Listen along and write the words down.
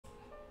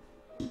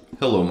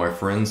Hello, my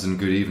friends, and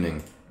good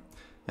evening,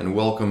 and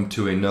welcome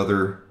to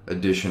another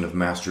edition of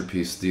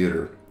Masterpiece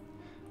Theater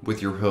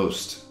with your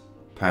host,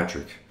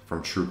 Patrick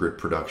from True Grit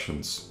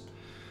Productions.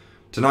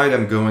 Tonight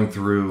I'm going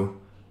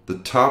through the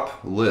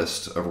top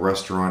list of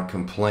restaurant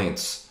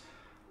complaints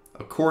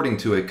according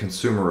to a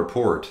consumer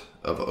report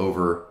of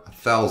over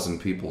 1,000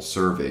 people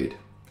surveyed.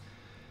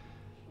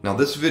 Now,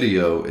 this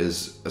video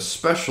is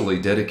especially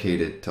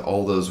dedicated to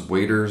all those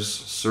waiters,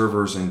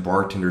 servers, and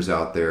bartenders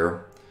out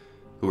there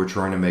who are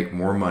trying to make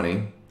more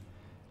money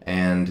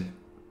and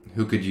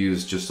who could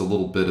use just a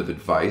little bit of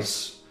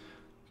advice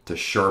to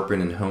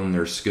sharpen and hone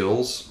their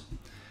skills.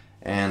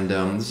 And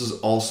this is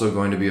also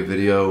going to be a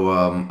video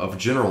of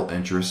general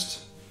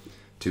interest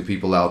to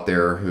people out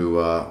there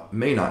who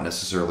may not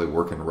necessarily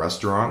work in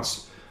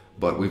restaurants,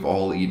 but we've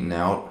all eaten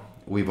out.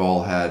 We've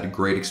all had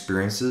great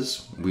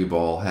experiences. We've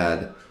all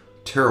had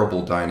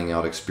terrible dining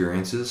out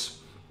experiences.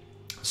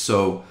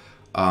 So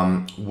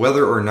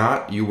whether or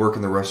not you work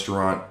in the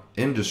restaurant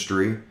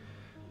industry,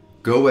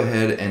 go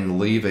ahead and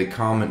leave a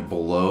comment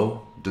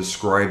below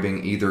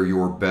describing either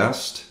your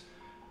best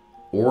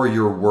or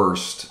your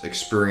worst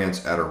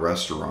experience at a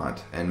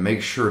restaurant, and make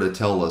sure to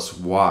tell us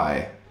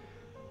why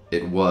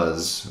it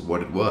was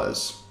what it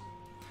was.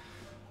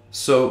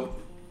 So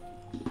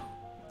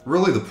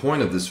really the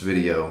point of this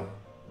video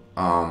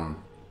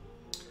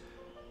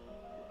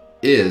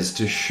is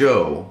to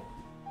show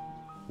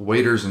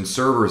waiters and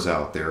servers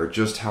out there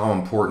just how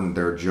important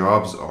their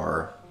jobs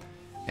are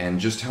and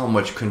just how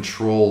much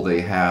control they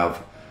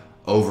have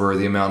over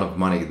the amount of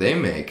money they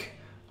make,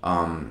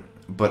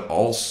 but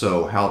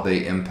also how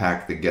they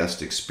impact the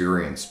guest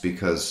experience.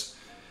 Because,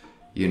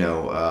 you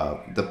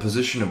know, the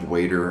position of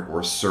waiter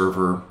or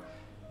server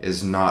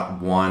is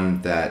not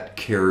one that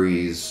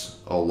carries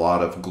a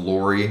lot of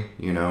glory,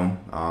 you know.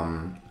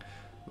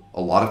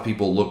 A lot of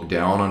people look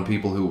down on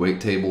people who wait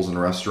tables in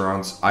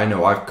restaurants. I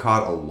know I've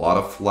caught a lot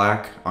of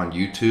flack on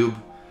YouTube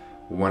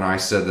when I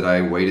said that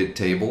I waited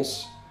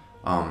tables.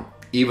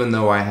 Even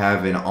though I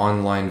have an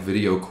online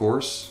video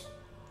course,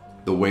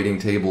 the Waiting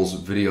Tables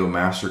Video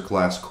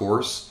Masterclass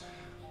course,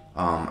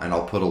 and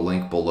I'll put a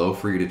link below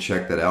for you to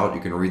check that out.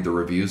 You can read the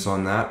reviews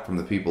on that from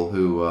the people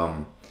who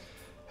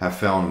have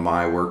found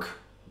my work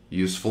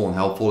useful and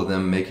helpful to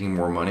them making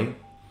more money.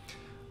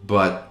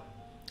 But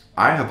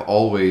I have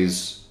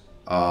always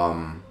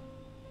kind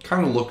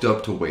of looked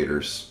up to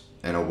waiters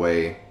in a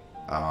way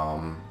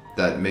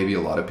that maybe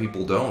a lot of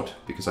people don't,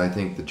 because I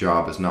think the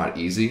job is not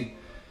easy.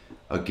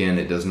 Again,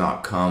 it does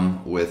not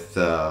come with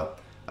a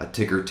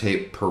ticker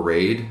tape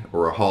parade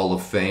or a hall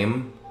of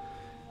fame.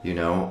 You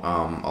know,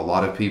 a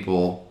lot of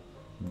people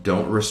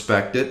don't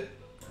respect it,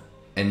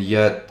 and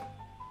yet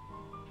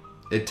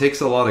it takes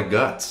a lot of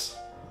guts.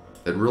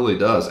 It really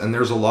does. And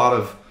there's a lot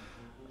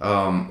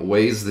of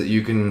ways that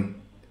you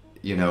can,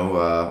 you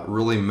know,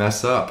 really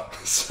mess up.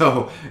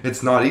 So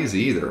it's not easy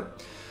either.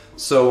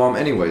 So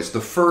anyways,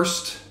 the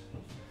first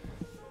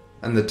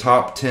and the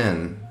top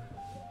 10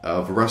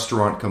 of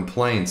restaurant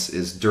complaints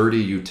is dirty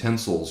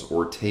utensils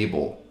or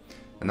table.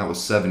 And that was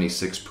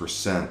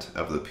 76%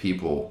 of the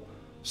people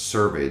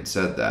surveyed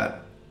said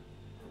that.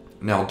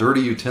 Now,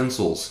 dirty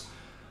utensils,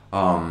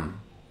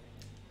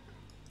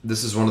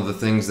 this is one of the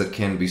things that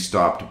can be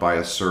stopped by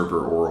a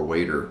server or a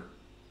waiter.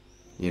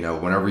 You know,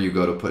 whenever you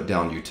go to put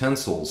down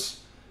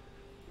utensils,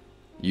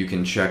 you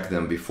can check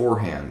them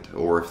beforehand,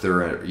 or if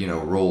they're, you know,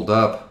 rolled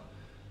up,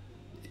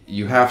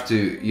 you have to,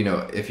 you know,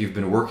 if you've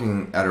been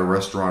working at a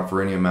restaurant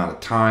for any amount of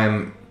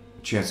time,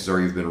 chances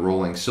are you've been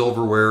rolling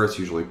silverware. It's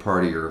usually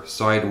part of your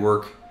side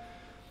work.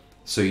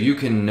 So you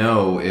can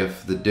know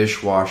if the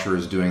dishwasher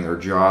is doing their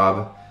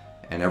job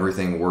and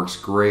everything works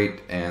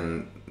great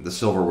and the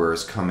silverware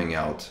is coming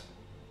out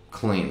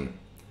clean.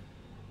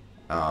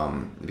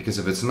 Because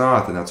if it's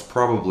not, then that's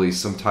probably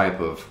some type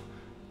of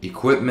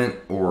equipment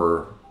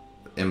or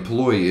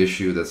employee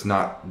issue that's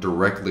not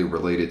directly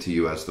related to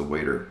you as the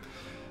waiter.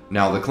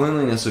 Now, the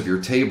cleanliness of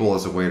your table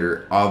as a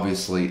waiter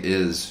obviously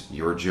is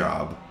your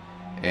job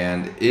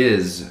and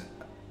is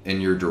in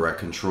your direct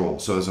control.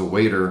 So as a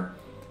waiter,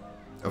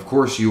 of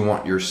course you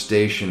want your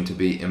station to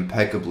be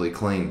impeccably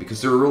clean,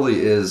 because there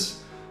really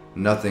is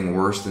nothing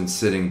worse than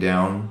sitting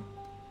down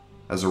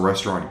as a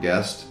restaurant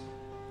guest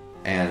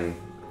and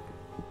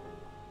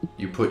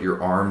you put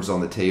your arms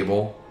on the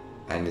table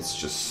and it's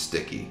just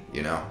sticky,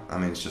 you know? I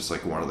mean, it's just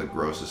like one of the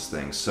grossest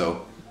things.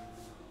 So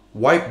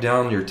wipe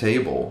down your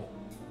table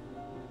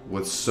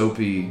with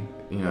soapy,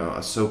 you know,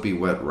 a soapy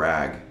wet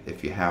rag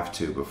if you have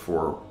to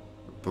before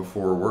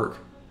work.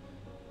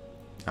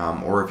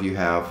 Or if you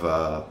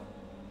have,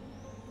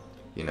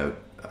 you know,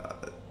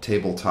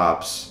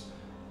 tabletops,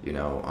 you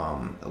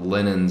know,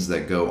 linens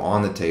that go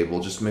on the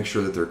table, just make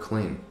sure that they're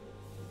clean.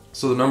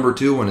 So the number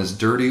 2 one is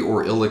dirty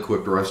or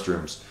ill-equipped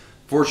restrooms.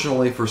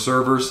 Fortunately for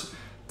servers,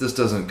 this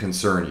doesn't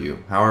concern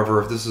you.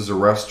 However, if this is a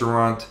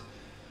restaurant,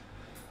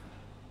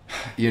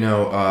 you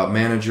know,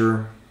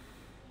 manager,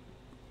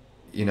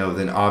 you know,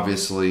 then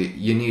obviously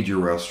you need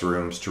your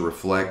restrooms to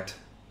reflect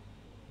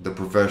the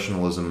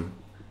professionalism,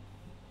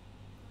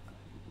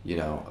 you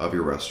know, of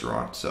your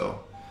restaurant. So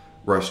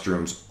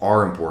restrooms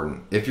are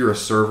important. If you're a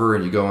server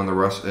and you go in the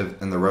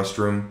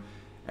restroom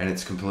and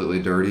it's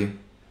completely dirty,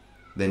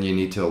 then you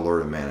need to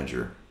alert a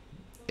manager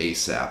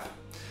ASAP.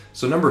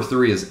 So number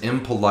 3 is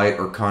impolite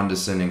or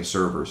condescending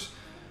servers.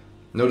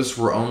 Notice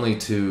we're only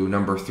to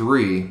number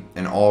 3,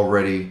 and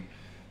already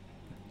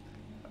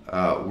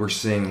we're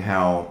seeing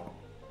how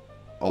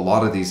a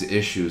lot of these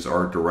issues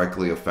are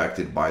directly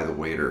affected by the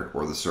waiter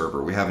or the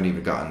server. We haven't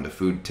even gotten to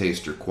food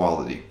taste or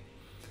quality.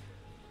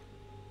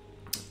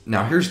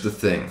 Now here's the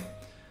thing.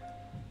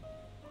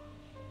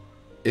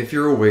 If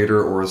you're a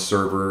waiter or a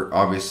server,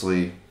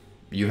 obviously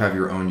you have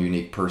your own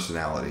unique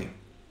personality.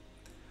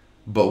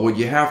 But what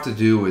you have to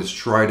do is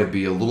try to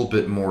be a little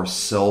bit more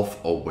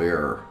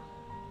self-aware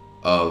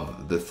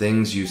of the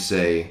things you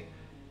say,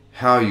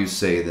 how you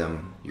say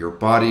them, your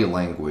body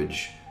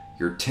language,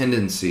 your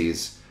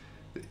tendencies.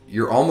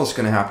 You're almost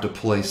going to have to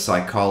play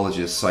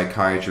psychologist,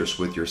 psychiatrist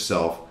with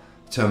yourself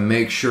to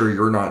make sure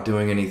you're not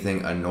doing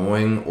anything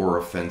annoying or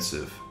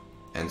offensive.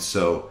 And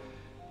so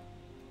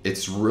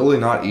it's really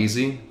not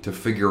easy to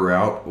figure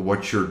out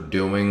what you're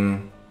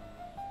doing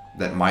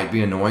that might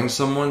be annoying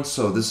someone.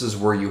 So this is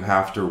where you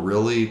have to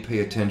really pay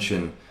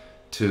attention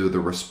to the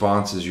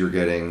responses you're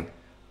getting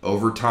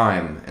over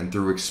time and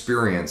through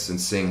experience, and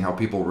seeing how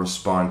people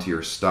respond to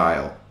your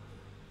style.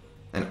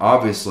 And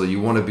obviously you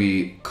want to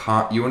be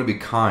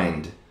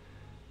kind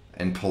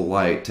and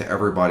polite to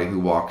everybody who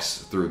walks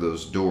through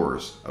those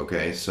doors.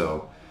 Okay,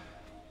 so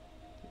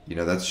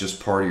that's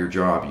just part of your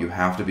job. You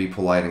have to be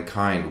polite and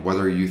kind,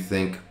 whether you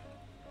think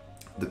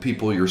the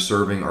people you're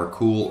serving are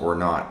cool or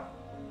not.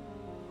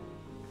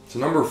 So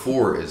number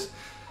 4 is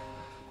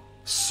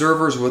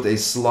servers with a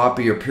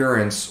sloppy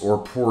appearance or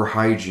poor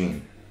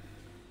hygiene.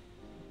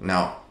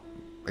 Now,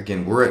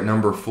 again, we're at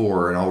number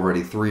 4, and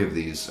already 3 of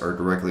these are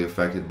directly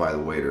affected by the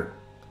waiter.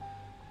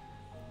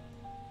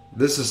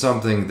 This is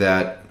something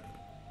that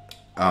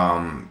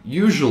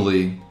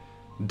usually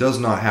does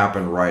not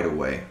happen right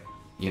away.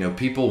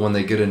 People, when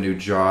they get a new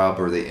job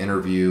or they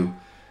interview,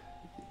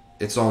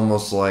 it's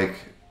almost like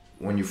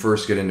when you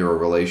first get into a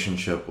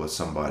relationship with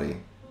somebody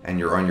and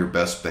you're on your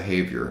best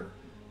behavior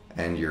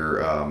and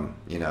you're,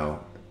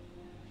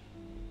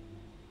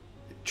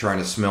 trying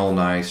to smell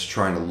nice,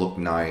 trying to look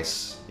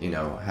nice,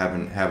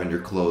 having your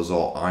clothes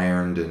all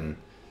ironed and,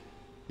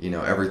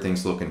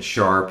 everything's looking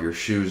sharp, your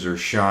shoes are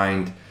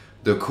shined.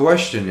 The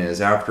question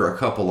is, after a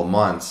couple of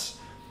months,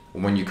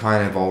 when you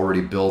kind of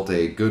already built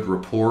a good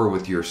rapport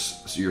with your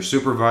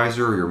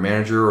supervisor or your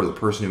manager or the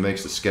person who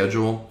makes the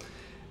schedule,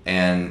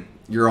 and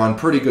you're on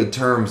pretty good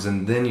terms,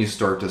 and then you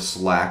start to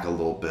slack a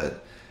little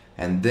bit.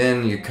 And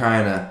then you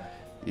kind of,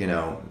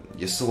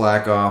 you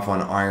slack off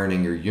on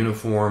ironing your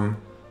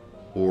uniform,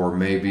 or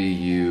maybe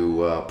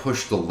you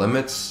push the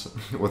limits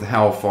with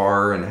how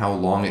far and how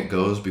long it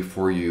goes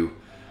before you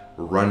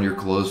run your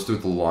clothes through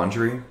the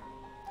laundry.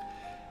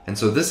 And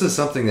so this is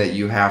something that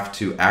you have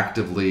to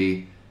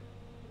actively.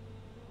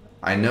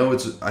 I know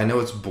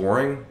it's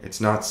boring. It's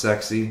not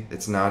sexy.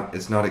 It's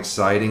not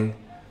exciting,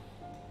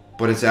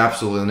 but it's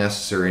absolutely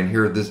necessary. And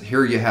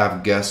here you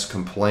have guests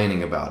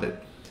complaining about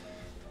it.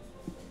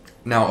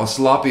 Now, a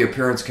sloppy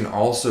appearance can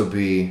also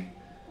be.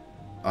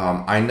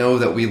 I know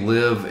that we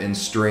live in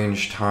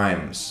strange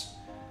times,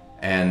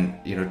 and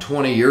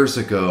 20 years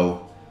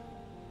ago,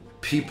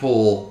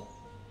 people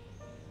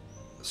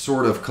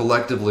sort of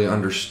collectively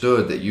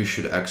understood that you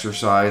should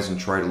exercise and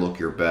try to look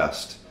your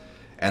best,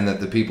 and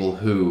that the people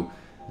who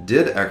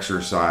did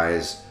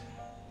exercise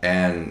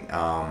and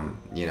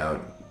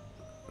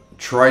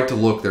tried to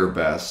look their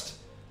best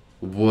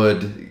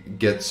would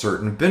get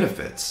certain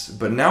benefits.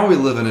 But now we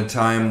live in a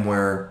time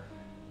where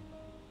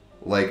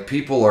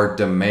people are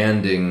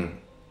demanding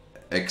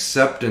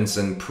acceptance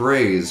and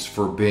praise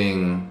for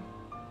being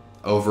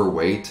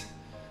overweight,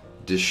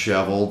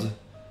 disheveled,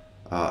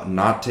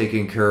 not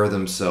taking care of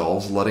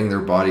themselves, letting their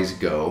bodies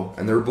go,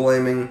 and they're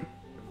blaming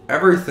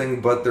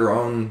everything but their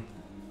own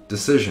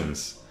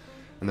decisions,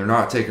 and they're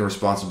not taking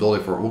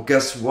responsibility for it. Well,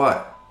 guess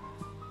what?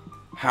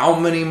 How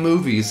many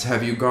movies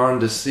have you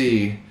gone to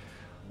see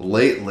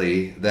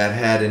lately that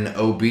had an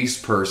obese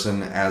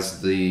person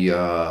as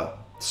the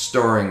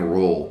starring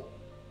role?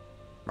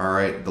 All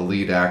right, the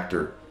lead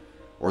actor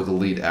or the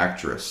lead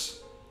actress.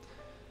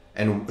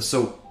 And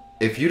so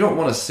if you don't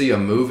want to see a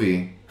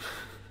movie,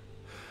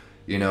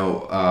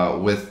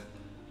 with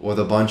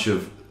a bunch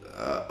of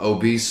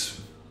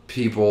obese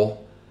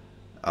people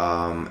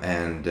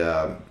and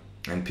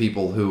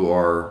people who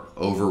are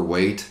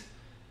overweight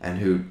and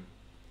who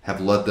have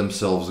let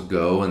themselves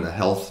go in the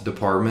health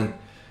department,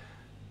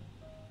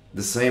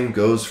 the same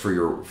goes for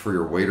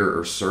your waiter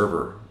or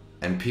server.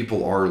 And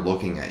people are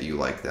looking at you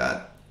like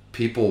that.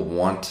 People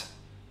want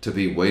to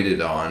be waited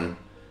on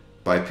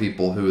by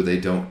people who they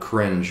don't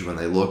cringe when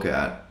they look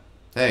at.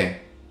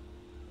 Hey,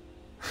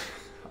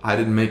 I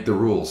didn't make the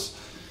rules.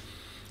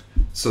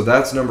 So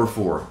that's number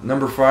 4.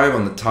 Number 5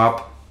 on the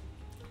top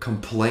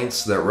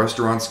complaints that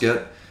restaurants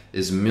get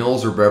is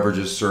meals or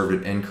beverages served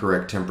at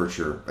incorrect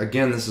temperature.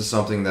 Again, this is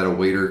something that a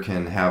waiter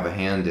can have a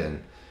hand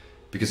in,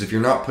 because if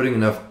you're not putting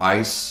enough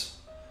ice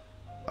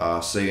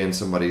say in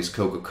somebody's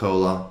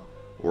Coca-Cola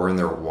or in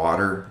their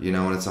water, you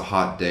know, and it's a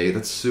hot day.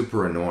 That's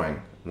super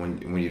annoying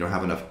when you don't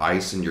have enough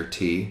ice in your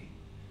tea.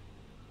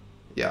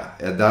 Yeah,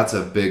 that's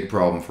a big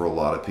problem for a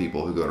lot of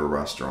people who go to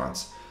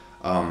restaurants.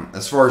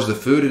 As far as the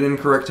food at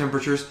incorrect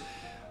temperatures,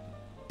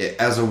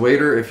 as a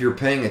waiter, if you're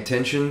paying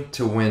attention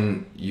to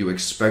when you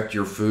expect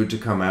your food to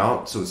come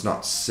out, so it's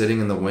not sitting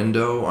in the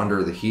window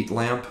under the heat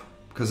lamp,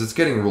 because it's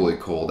getting really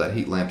cold. That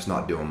heat lamp's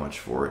not doing much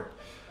for it.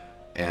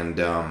 And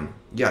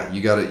yeah,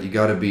 you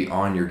gotta be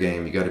on your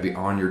game. You gotta be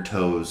on your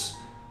toes,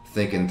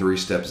 thinking 3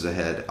 steps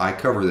ahead. I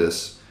cover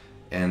this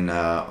in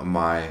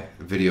my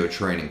video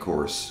training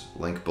course,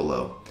 link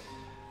below.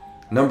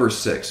 Number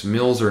 6,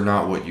 meals are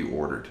not what you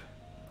ordered.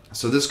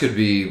 So this could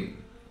be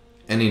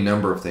any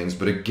number of things,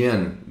 but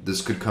again,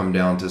 this could come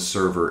down to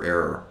server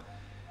error.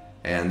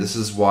 And this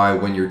is why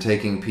when you're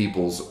taking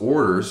people's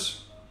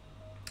orders,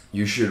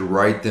 you should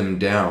write them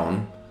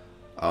down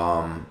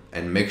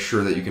and make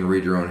sure that you can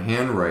read your own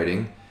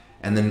handwriting,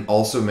 and then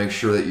also make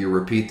sure that you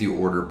repeat the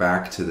order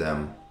back to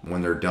them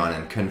when they're done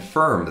and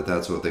confirm that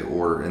that's what they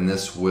ordered, and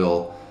this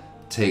will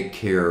take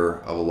care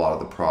of a lot of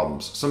the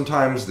problems.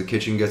 Sometimes the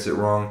kitchen gets it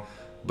wrong,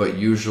 but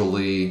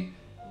usually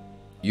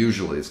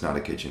it's not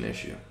a kitchen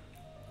issue.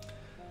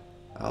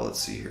 Let's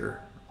see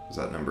here. Is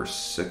that number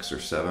 6 or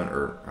 7?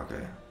 Or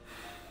okay.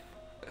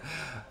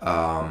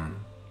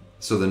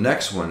 So the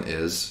next one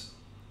is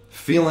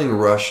feeling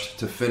rushed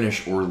to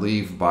finish or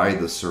leave by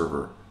the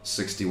server.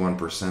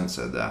 61%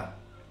 said that.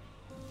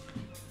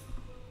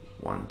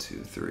 1,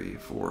 2, 3,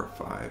 4,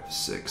 5,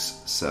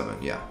 6,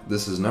 7. Yeah,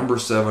 this is number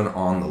 7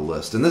 on the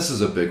list, and this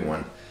is a big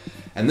one.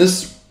 And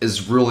this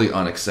is really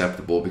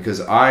unacceptable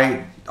because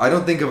I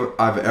don't think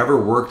I've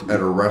ever worked at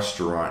a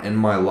restaurant in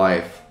my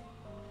life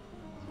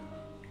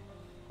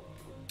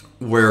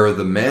where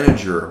the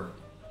manager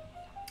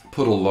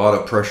put a lot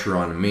of pressure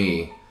on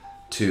me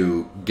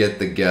to get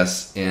the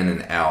guests in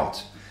and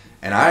out.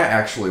 And I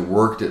actually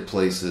worked at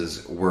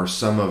places where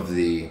some of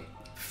the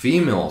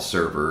female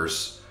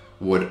servers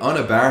would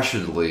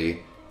unabashedly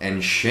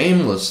and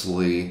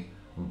shamelessly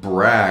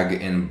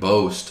brag and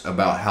boast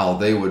about how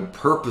they would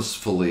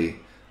purposefully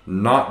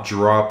not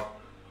drop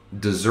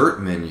dessert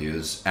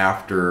menus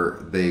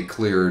after they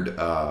cleared,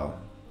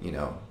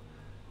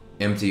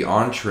 empty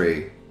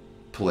entree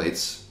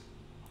plates,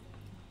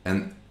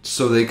 and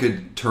so they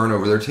could turn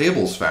over their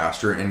tables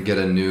faster and get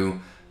a new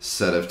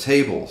set of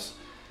tables.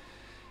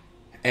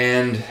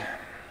 And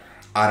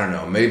I don't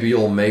know, maybe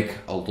you'll make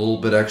a little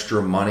bit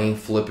extra money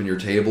flipping your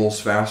tables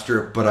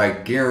faster, but I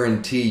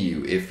guarantee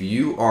you, if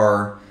you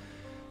are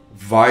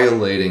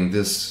violating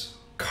this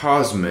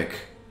cosmic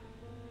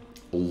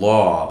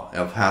law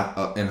of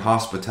in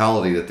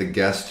hospitality that the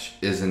guest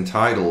is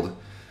entitled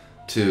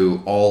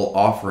to all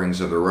offerings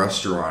of the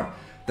restaurant,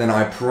 then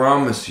I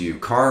promise you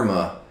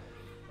karma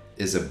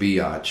is a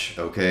biatch,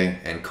 okay?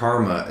 And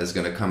karma is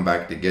going to come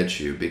back to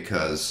get you,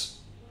 because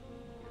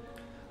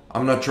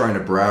I'm not trying to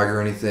brag or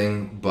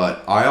anything,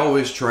 but I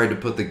always tried to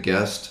put the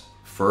guest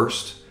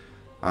first.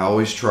 I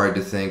always tried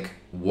to think,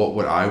 what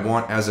would I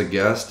want as a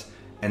guest?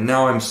 And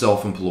now I'm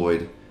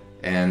self-employed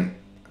and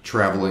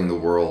traveling the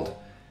world.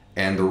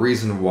 And the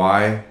reason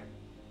why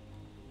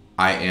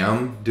I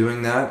am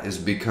doing that is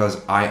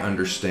because I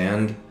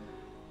understand,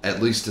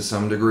 at least to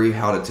some degree,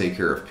 how to take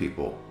care of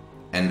people.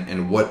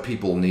 And what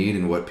people need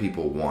and what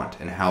people want,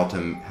 and how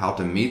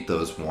to meet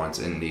those wants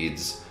and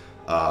needs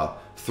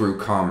through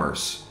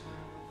commerce.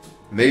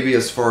 Maybe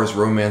as far as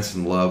romance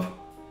and love,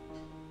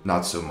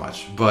 not so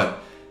much,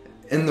 but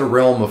in the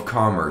realm of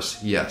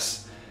commerce,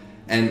 yes.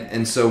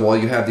 And so while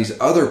you have these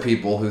other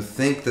people who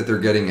think that they're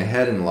getting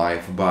ahead in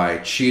life by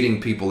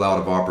cheating people out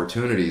of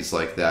opportunities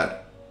like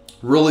that,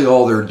 really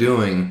all they're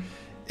doing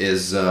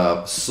is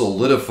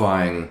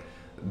solidifying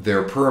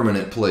their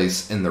permanent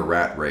place in the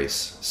rat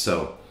race.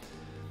 So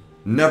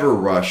never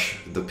rush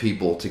the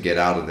people to get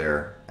out of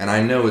there. And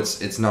I know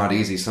it's not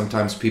easy.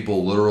 Sometimes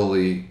people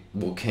literally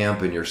will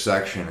camp in your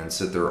section and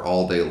sit there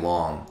all day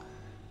long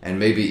and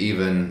maybe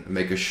even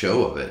make a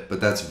show of it,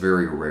 but that's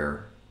very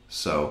rare.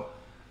 So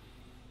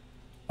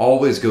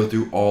always go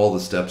through all the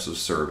steps of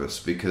service,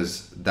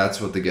 because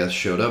that's what the guest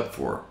showed up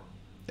for.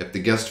 If the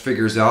guest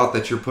figures out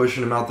that you're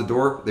pushing them out the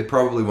door, they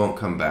probably won't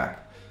come back.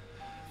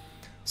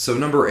 So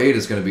number 8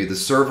 is going to be the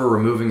server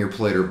removing your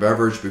plate or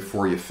beverage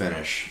before you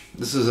finish.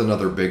 This is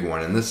another big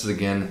one, and this is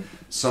again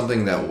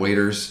something that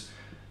waiters,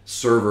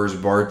 servers,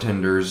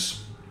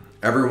 bartenders,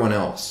 everyone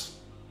else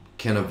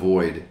can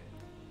avoid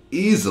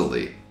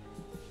easily.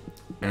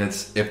 And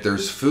it's, if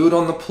there's food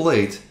on the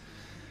plate,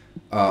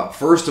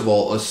 first of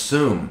all,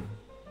 assume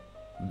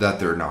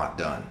that they're not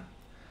done.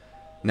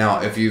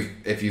 Now, if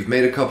you've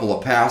made a couple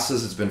of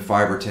passes, it's been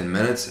 5 or 10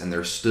 minutes, and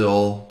they're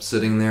still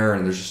sitting there,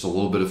 and there's just a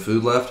little bit of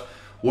food left,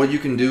 what you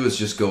can do is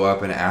just go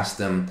up and ask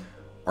them,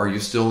 are you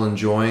still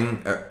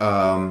enjoying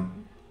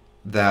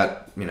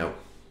that,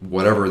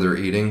 whatever they're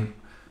eating?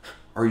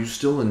 Are you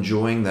still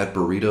enjoying that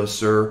burrito,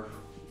 sir?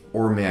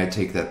 Or may I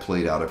take that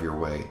plate out of your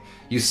way?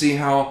 You see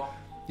how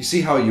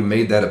you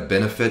made that a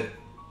benefit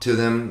to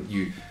them?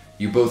 You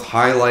You both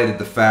highlighted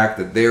the fact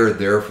that they're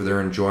there for their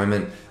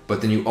enjoyment,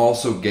 but then you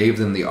also gave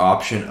them the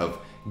option of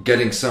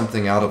getting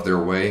something out of their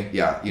way.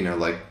 Yeah, you know,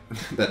 like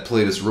that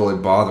plate is really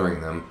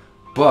bothering them.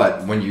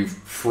 But when you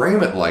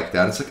frame it like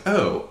that, it's like,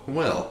 oh,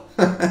 well,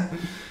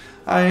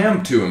 I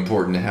am too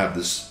important to have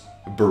this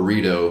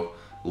burrito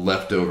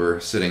leftover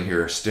sitting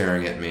here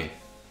staring at me.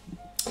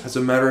 As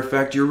a matter of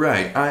fact, you're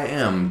right. I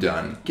am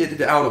done. Get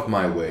it out of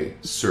my way,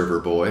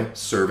 server boy,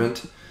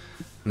 servant.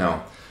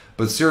 No,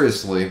 but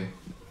seriously,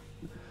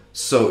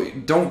 so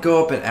don't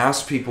go up and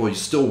ask people, you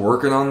still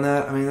working on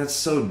that? I mean, that's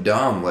so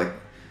dumb. Like,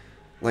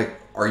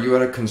 are you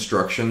at a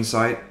construction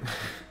site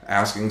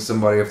asking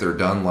somebody if they're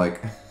done,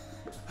 like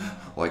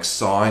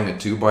sawing a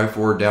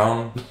 2x4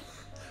 down?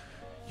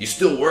 You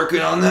still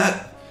working on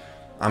that?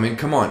 I mean,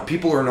 come on.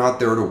 People are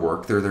not there to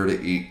work. They're there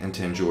to eat and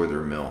to enjoy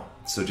their meal.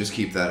 So just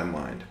keep that in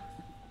mind.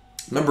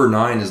 Number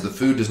 9 is the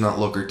food does not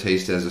look or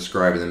taste as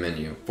described in the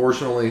menu.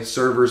 Fortunately,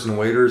 servers and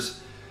waiters,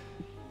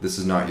 this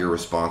is not your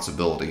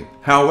responsibility.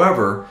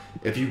 However,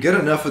 if you get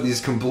enough of these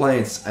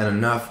complaints and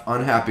enough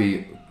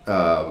unhappy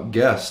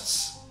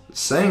guests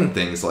saying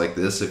things like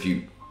this, if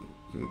you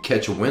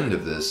catch a wind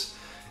of this,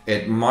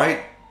 it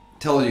might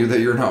tell you that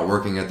you're not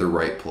working at the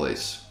right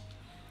place.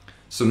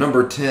 So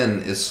number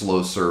 10 is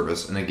slow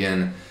service. And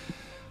again,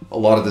 a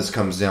lot of this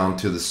comes down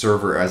to the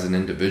server as an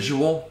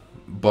individual,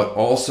 but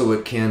also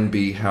it can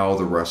be how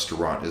the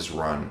restaurant is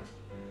run.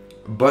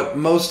 But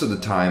most of the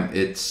time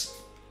it's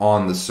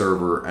on the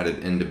server at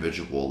an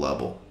individual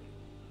level.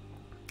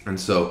 And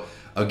so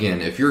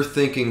again, if you're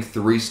thinking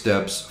 3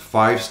 steps,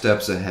 5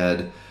 steps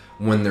ahead,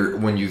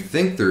 when you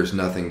think there's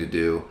nothing to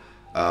do,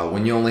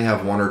 when you only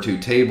have 1 or 2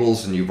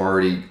 tables and you've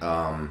already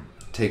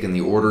taken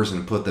the orders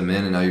and put them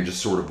in and now you're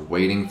just sort of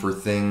waiting for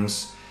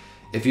things,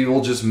 if you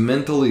will just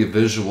mentally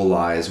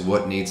visualize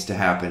what needs to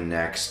happen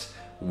next,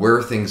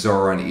 where things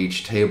are on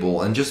each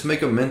table, and just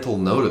make a mental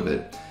note of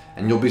it,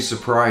 and you'll be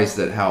surprised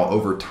at how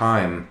over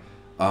time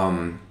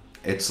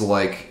it's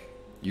like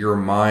your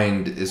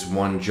mind is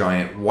one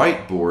giant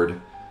whiteboard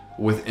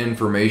with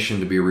information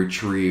to be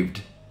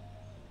retrieved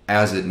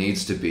as it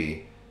needs to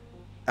be,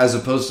 as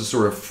opposed to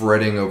sort of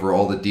fretting over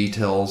all the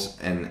details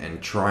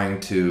and trying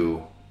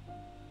to,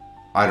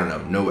 I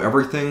don't know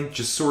everything.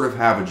 Just sort of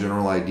have a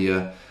general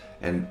idea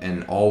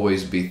and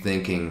always be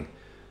thinking,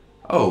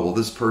 oh, well,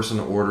 this person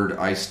ordered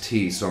iced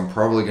tea, so I'm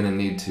probably going to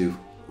need to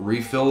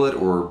refill it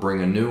or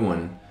bring a new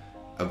one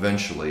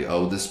eventually.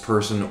 Oh, this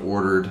person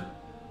ordered,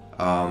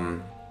 a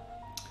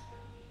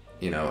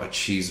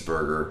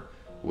cheeseburger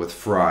with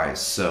fries,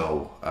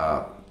 so,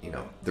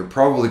 they're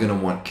probably going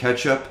to want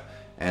ketchup,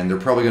 and they're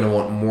probably going to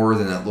want more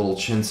than that little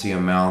chintzy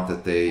amount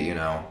that they,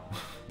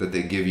 that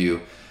they give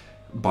you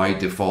by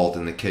default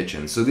in the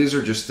kitchen. So these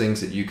are just things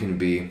that you can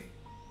be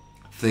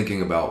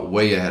thinking about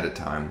way ahead of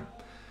time.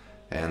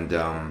 And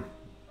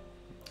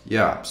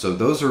so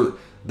those are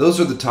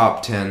the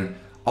top 10.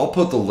 I'll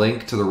put the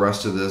link to the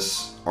rest of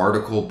this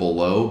article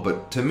below,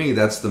 but to me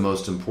that's the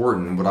most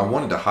important. And what I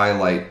wanted to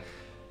highlight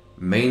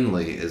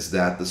mainly is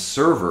that the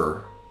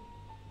server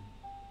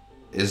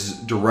is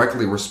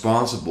directly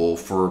responsible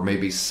for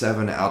maybe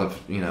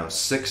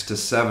 6 to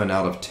 7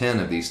 out of 10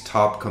 of these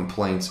top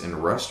complaints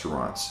in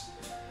restaurants.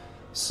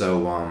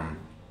 So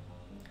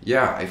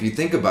if you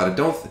think about it,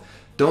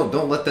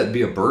 don't let that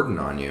be a burden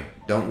on you.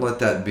 Don't let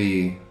that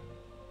be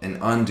an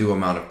undue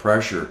amount of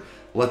pressure.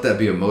 Let that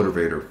be a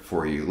motivator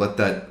for you. Let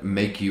that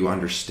make you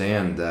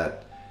understand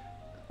that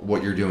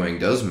what you're doing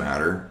does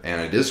matter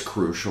and it is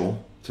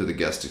crucial to the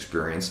guest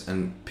experience.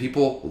 And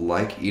people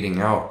like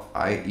eating out.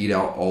 I eat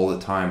out all the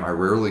time. I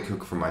rarely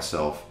cook for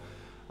myself.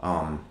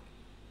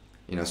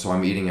 So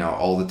I'm eating out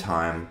all the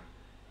time.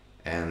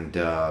 And,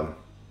 and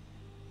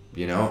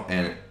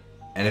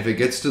if it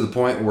gets to the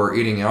point where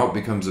eating out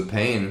becomes a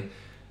pain,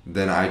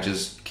 then I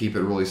just keep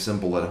it really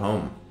simple at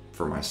home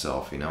for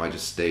myself. I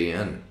just stay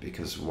in,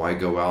 because why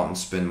go out and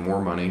spend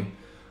more money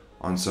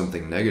on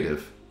something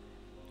negative?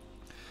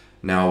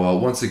 Now,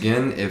 once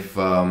again, if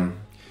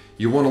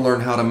you want to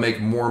learn how to make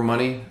more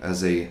money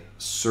as a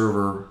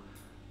server,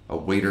 a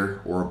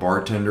waiter, or a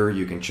bartender,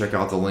 you can check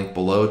out the link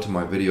below to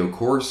my video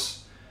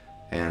course,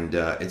 and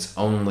it's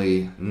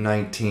only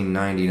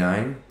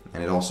 $19.99,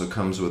 and it also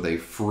comes with a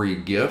free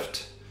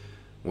gift,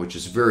 which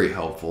is very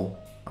helpful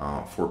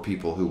for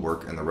people who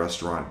work in the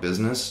restaurant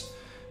business,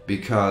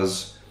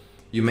 because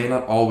you may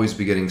not always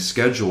be getting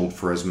scheduled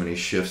for as many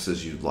shifts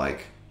as you'd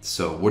like.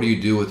 So what do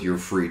you do with your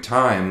free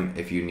time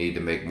if you need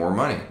to make more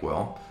money?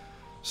 Well,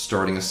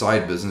 starting a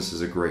side business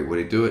is a great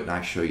way to do it, and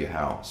I show you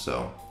how.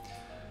 So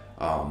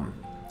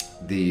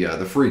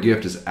the free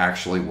gift is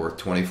actually worth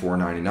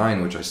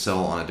 $24.99, which I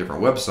sell on a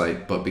different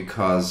website, but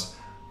because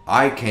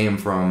I came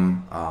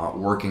from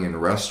working in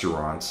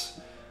restaurants,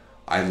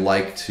 I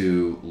like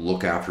to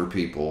look after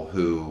people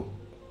who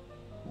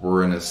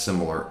were in a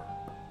similar,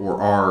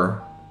 or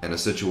are in a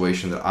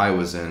situation that I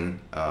was in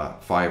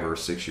 5 or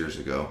 6 years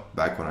ago,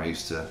 back when I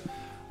used to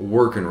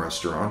work in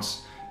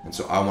restaurants. And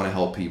so I want to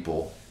help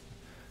people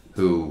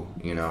who,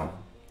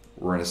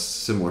 were in a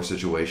similar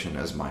situation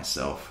as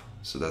myself.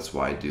 So that's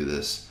why I do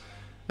this.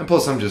 And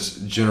plus, I'm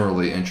just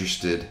generally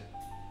interested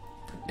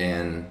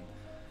in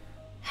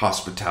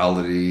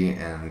hospitality,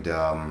 and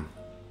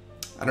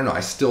I don't know. I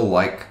still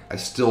like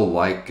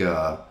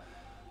the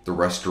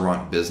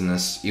restaurant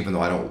business, even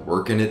though I don't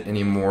work in it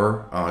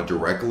anymore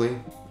directly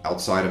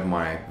outside of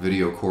my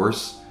video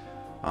course.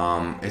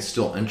 It's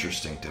still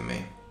interesting to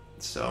me.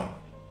 So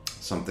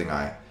something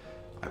I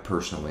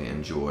personally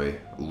enjoy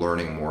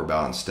learning more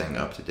about and staying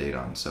up to date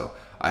on. So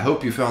I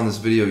hope you found this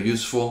video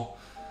useful.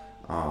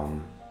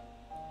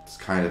 It's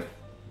kind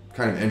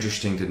of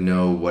interesting to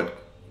know what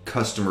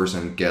customers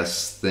and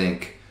guests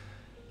think,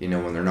 you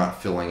know, when they're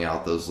not filling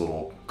out those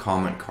little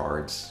comment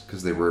cards,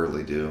 because they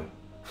rarely do.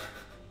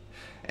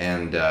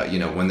 And you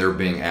know, when they're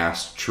being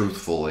asked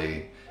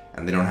truthfully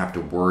and they don't have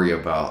to worry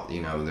about,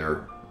 you know,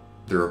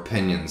 their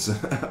opinions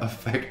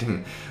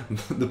affecting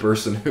the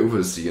person who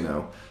was, you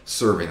know,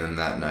 serving them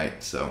that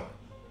night. So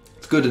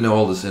it's good to know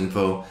all this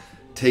info,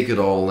 take it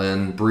all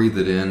in, breathe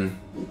it in,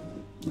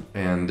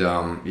 and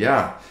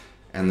yeah,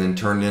 and then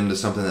turn it into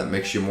something that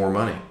makes you more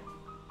money.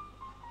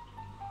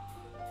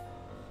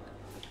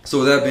 So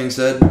with that being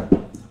said,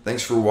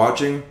 thanks for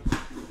watching.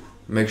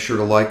 Make sure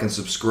to like and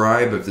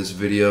subscribe if this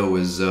video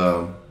is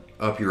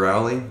up your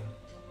alley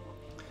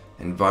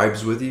and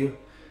vibes with you.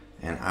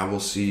 And I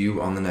will see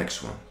you on the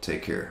next one.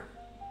 Take care.